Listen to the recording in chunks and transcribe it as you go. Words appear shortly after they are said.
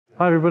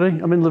Hi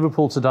everybody, I'm in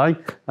Liverpool today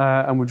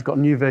and we've got a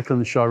new vehicle in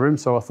the showroom,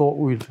 so I thought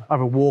we'd have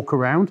a walk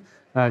around,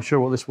 show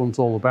what this one's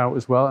all about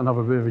as well, and have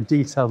a bit of a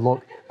detailed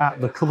look at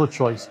the colour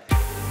choice.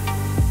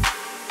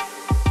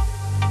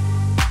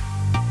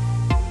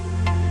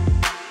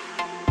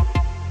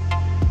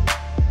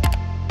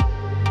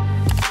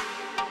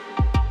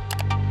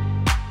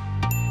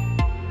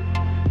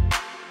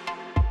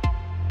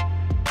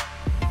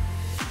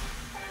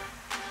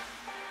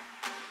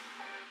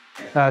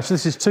 So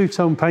this is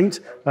two-tone paint.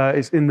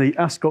 It's in the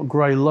Ascot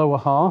Grey lower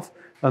half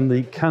and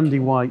the candy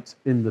white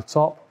in the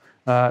top.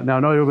 Now I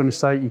know you're going to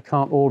say you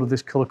can't order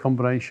this colour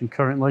combination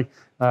currently.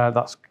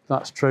 That's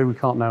true. We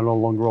can't now no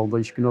longer order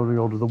these. You can only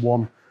order the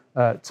one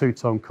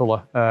two-tone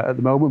colour at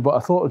the moment. But I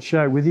thought I'd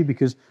share it with you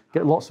because I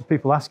get lots of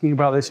people asking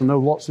about this. I know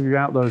lots of you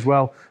out there as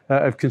well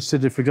have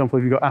considered, for example,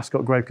 if you've got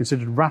Ascot Grey,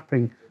 considered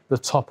wrapping the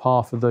top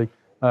half of the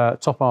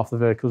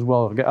vehicle as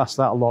well. I get asked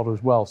that a lot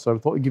as well. So I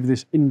thought I'd give you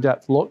this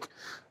in-depth look.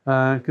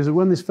 Because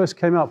when this first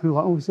came out, people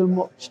were like, oh, is there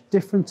much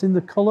difference in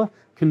the colour?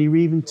 Can you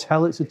even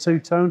tell it's a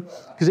two-tone?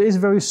 Because it is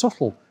very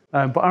subtle,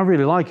 but I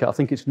really like it. I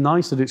think it's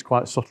nice that it's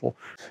quite subtle.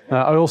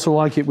 I also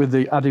like it with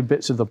the added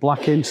bits of the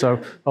black in. So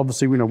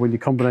obviously, you know, when your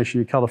combination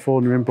of your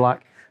California in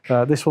black,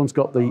 this one's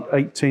got the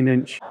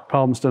 18-inch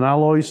Palmerston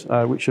alloys,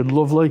 which are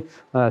lovely.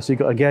 So you've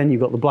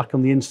got the black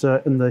on the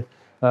insert and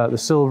the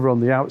silver on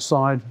the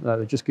outside.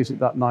 It just gives it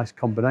that nice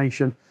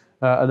combination.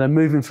 And then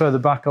moving further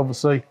back,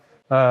 obviously,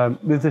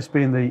 with this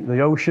being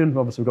the ocean,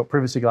 obviously we've got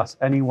privacy glass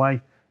anyway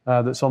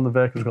that's on the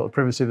vehicle. We've got the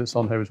privacy that's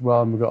on here as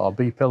well, and we've got our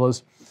B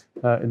pillars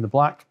in the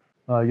black.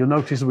 You'll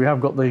notice that we have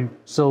got the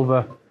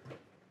silver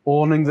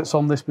awning that's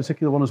on this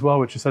particular one as well,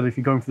 which I said if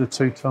you're going for the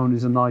two-tone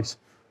is a nice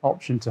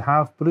option to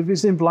have. But if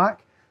it's in black,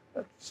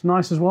 it's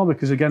nice as well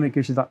because again it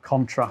gives you that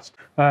contrast.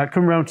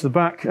 Come around to the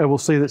back, we'll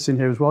see that's in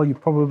here as well. You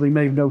probably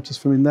may have noticed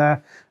from in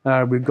there,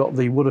 we've got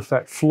the wood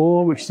effect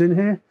floor which is in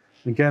here.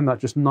 Again, that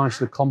just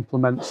nicely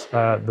complements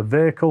the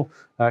vehicle.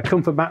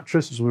 Comfort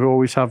mattress, as we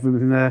always have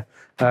in there.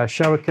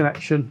 Shower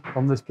connection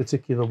on this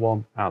particular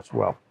one as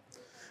well.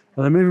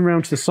 And then moving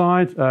around to the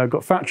side,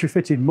 got factory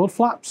fitted mud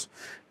flaps.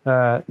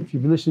 If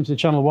you've been listening to the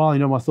channel a while, you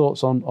know my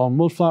thoughts on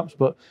mud flaps,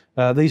 but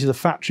these are the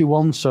factory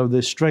ones, so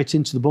they're straight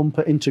into the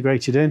bumper,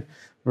 integrated in,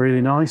 really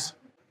nice.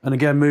 And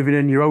again, moving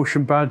in your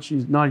ocean badge,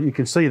 you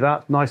can see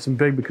that, nice and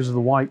big because of the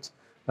white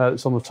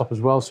that's on the top as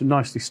well, so it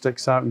nicely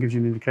sticks out and gives you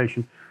an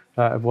indication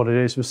of what it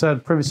is. We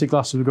said privacy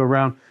glasses will go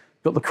around.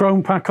 Got the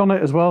chrome pack on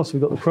it as well, so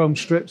we've got the chrome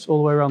strips all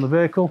the way around the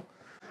vehicle.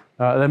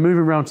 Then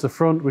moving around to the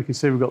front, we can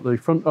see we've got the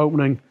front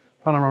opening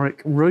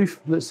panoramic roof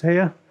that's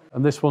here.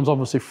 And this one's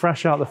obviously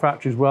fresh out the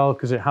factory as well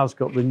because it has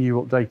got the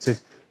new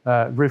updated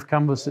roof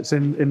canvas that's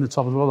in the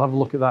top as well. We'll have a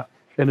look at that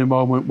in a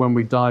moment when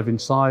we dive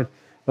inside.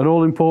 An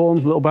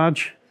all-important little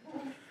badge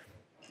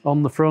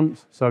on the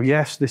front. So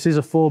yes, this is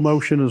a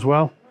 4Motion as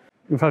well.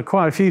 We've had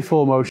quite a few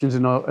 4Motions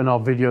in our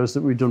videos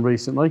that we've done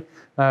recently,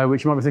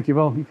 which you might be thinking,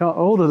 well, you can't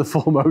order the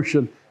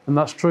 4Motion, and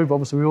that's true, but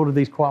obviously we ordered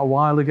these quite a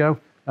while ago.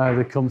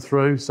 They come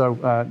through, so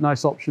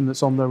nice option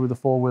that's on there with the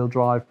four-wheel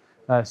drive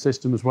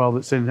system as well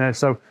that's in here.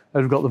 So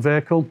we've got the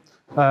vehicle.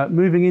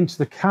 Moving into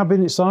the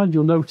cabin inside,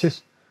 you'll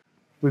notice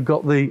we've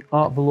got the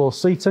Art Velour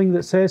seating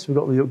that's here, so we've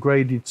got the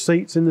upgraded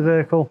seats in the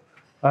vehicle.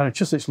 And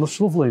it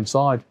looks lovely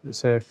inside.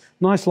 It's here.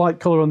 Nice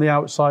light colour on the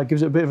outside,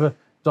 gives it a bit of a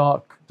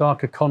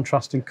darker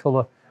contrasting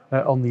colour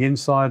on the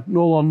inside. And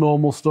all our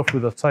normal stuff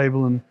with our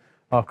table and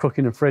our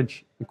cooking and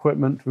fridge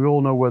equipment. We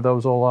all know where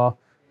those all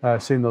are.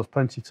 Seen those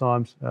plenty of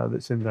times.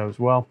 That's in there as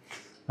well.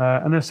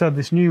 And as I said,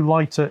 this new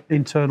lighter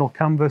internal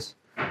canvas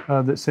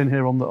that's in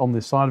here on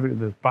this side of it,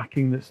 the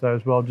backing that's there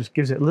as well, just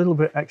gives it a little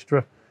bit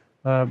extra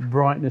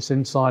brightness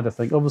inside, I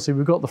think. Obviously,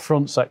 we've got the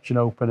front section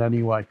open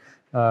anyway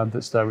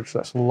that's there, which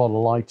lets a lot of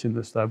light in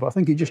that's there. But I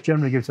think it just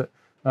generally gives it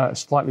a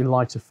slightly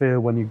lighter feel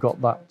when you've got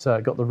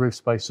that got the roof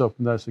space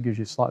open there, so it gives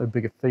you a slightly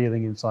bigger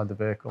feeling inside the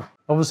vehicle.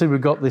 Obviously,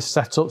 we've got this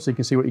set up so you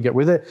can see what you get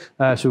with it.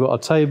 So we've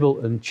got a table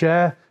and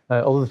chair,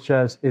 all of the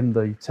chairs in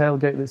the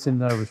tailgate that's in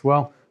there as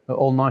well,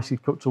 all nicely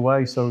tucked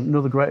away. So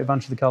another great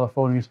advantage of the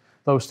Californias,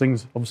 those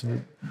things, obviously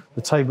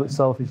the table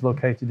itself is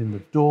located in the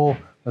door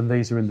and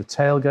these are in the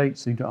tailgate,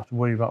 so you don't have to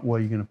worry about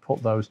where you're going to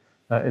put those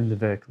in the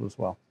vehicle as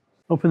well.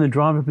 Up in the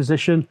driver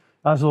position,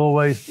 as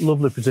always,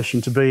 lovely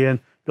position to be in.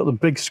 Got the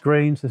big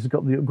screens. This has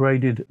got the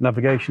upgraded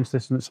navigation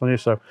system that's on here,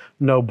 so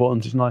no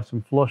buttons. It's nice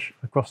and flush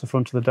across the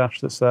front of the dash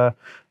that's there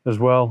as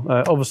well.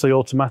 Obviously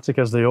automatic,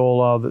 as they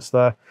all are, that's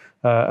there,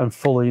 and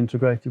fully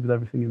integrated with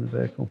everything in the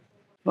vehicle.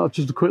 Well,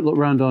 just a quick look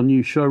around our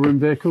new showroom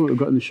vehicle that we've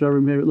got in the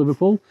showroom here at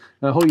Liverpool.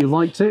 Hope you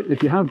liked it.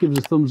 If you have, give us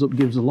a thumbs up,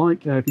 give us a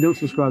like. If you don't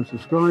subscribe,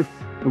 subscribe,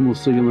 and we'll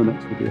see you in the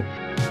next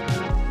video.